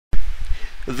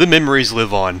The memories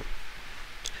live on.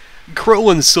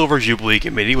 Crowland's Silver Jubilee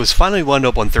Committee was finally wound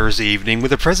up on Thursday evening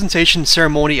with a presentation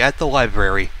ceremony at the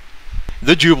library.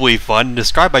 The Jubilee Fund,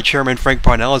 described by Chairman Frank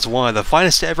Parnell as one of the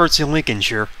finest efforts in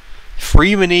Lincolnshire.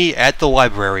 Freemony at the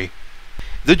library.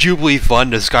 The Jubilee Fund,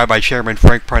 described by Chairman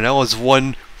Frank Parnell as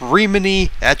one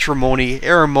Remony, Atrimony,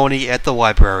 Arimony at the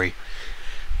library.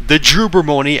 The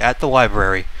Jubermony at the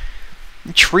library.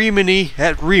 Tremony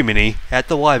at Remony at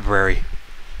the library.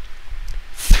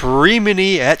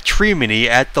 Threemony at Tremony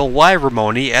at the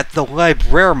Library at the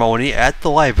Librarymony at the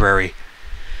library.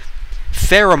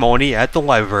 Pheromony at the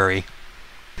library.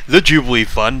 The Jubilee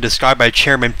Fund, described by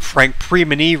Chairman Frank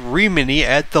Premony, Remony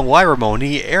at the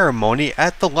Librarymony, Arimony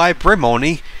at the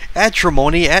Librimony,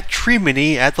 Atrimony at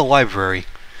Tremony at the library.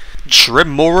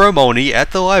 Tremoromony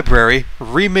at the library,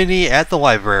 Remony at the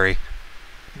library.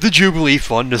 The Jubilee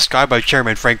Fund, described by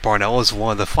Chairman Frank Parnell as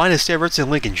one of the finest efforts in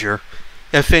Lincolnshire.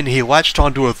 Fin, he latched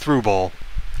onto a through ball.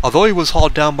 Although he was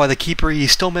hauled down by the keeper, he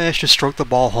still managed to stroke the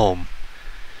ball home.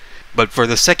 But for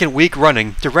the second week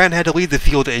running, Durant had to leave the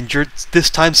field injured, this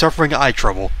time suffering eye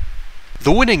trouble.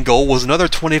 The winning goal was another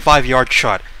 25-yard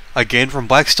shot, again from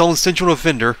Blackstone's central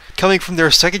defender, coming from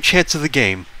their second chance of the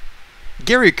game.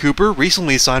 Gary Cooper,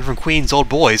 recently signed from Queens Old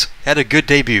Boys, had a good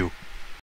debut.